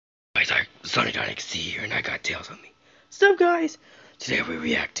guys, Sonic.exe here, and I got Tails on me. What's up, guys? Today we're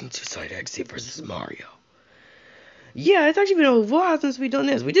reacting to Sonic.exe versus Mario. Yeah, it's actually been a while since we've done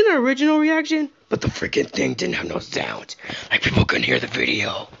this. We did an original reaction, but the freaking thing didn't have no sound. Like, people couldn't hear the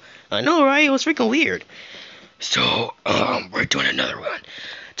video. I know, right? It was freaking weird. So, we're doing another one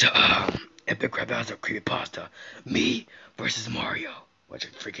to, Epic Rap Battles of Creepypasta. Me versus Mario, which I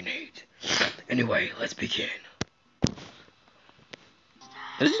freaking hate. Anyway, let's begin.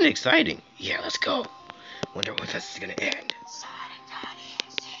 This is exciting. Yeah, let's go. Wonder when this is gonna end.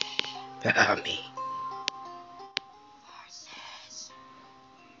 Me.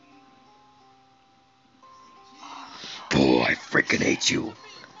 Boy, I freaking hate you.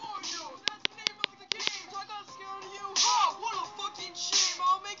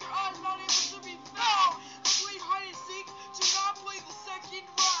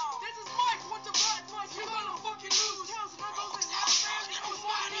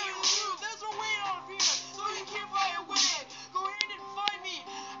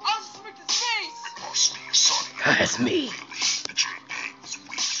 That's me.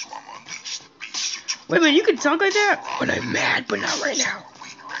 Wait a minute, you can talk like that? When I'm mad, but not right now.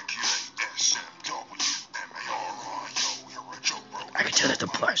 I can tell that's a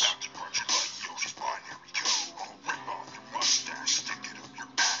plush.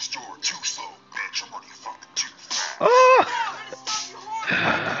 Oh!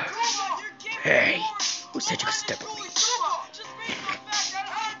 Hey, who said you could step on me?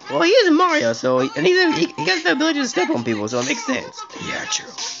 Well, he is Mario, so he has the ability to step on people, so it makes sense. Yeah, true.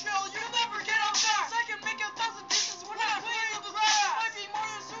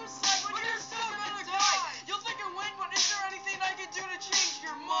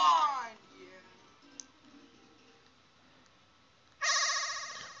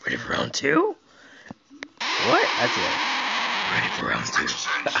 Ready for round two? What? That's it. Ready for round two.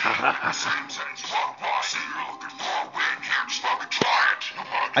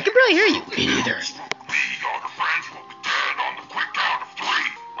 I can barely hear you. Me neither.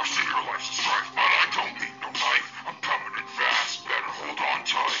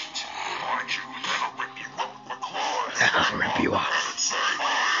 I'll rip you off.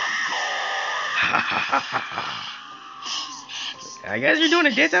 I guess you're doing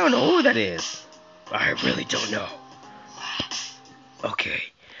a dance. I don't know who that is. I really don't know. Okay,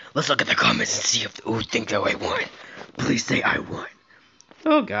 let's look at the comments and see if who thinks that I won. Please say I won.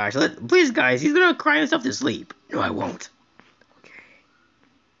 Oh gosh, please guys, he's gonna cry himself to sleep. No, I won't. Okay.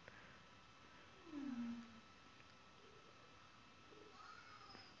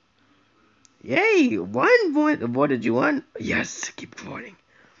 Yay, 1 point. What did you want? Yes, keep voting.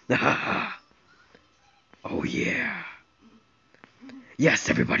 Oh yeah. Yes,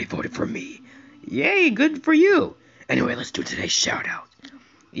 everybody voted for me. Yay, good for you. Anyway, let's do today's shout out.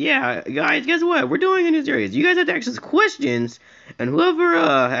 Yeah, guys, guess what? We're doing a new series. You guys have to ask us questions, and whoever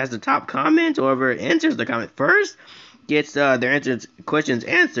has the top comment, or whoever answers the comment first, gets their questions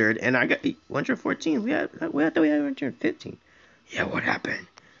answered. And I got 114. We thought we had 115. Yeah, what happened?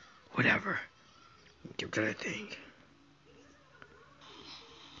 Whatever. I'm trying to think.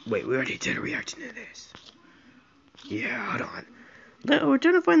 Wait, we already did a reaction to this. Yeah, hold on. We're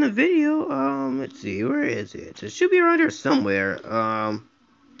trying to find the video. Let's see, where is it? It should be around here somewhere.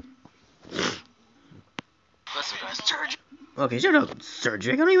 Listen, guys, Serge. Okay, shut up, Serge.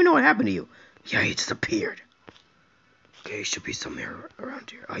 I don't even know what happened to you. Yeah, he disappeared. Okay, it should be somewhere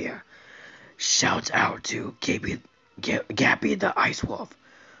around here. Oh yeah. Shouts out to Gappy the Ice Wolf.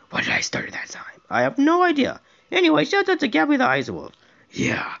 Why did I start at that time? I have no idea. Anyway, shouts out to Gappy the Ice Wolf.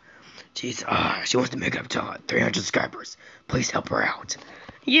 Yeah. She wants to make it up to 300 subscribers. Please help her out.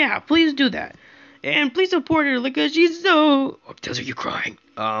 Yeah, please do that. And please support her because she's so... Oh, Tess, are you crying?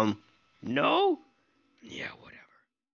 No?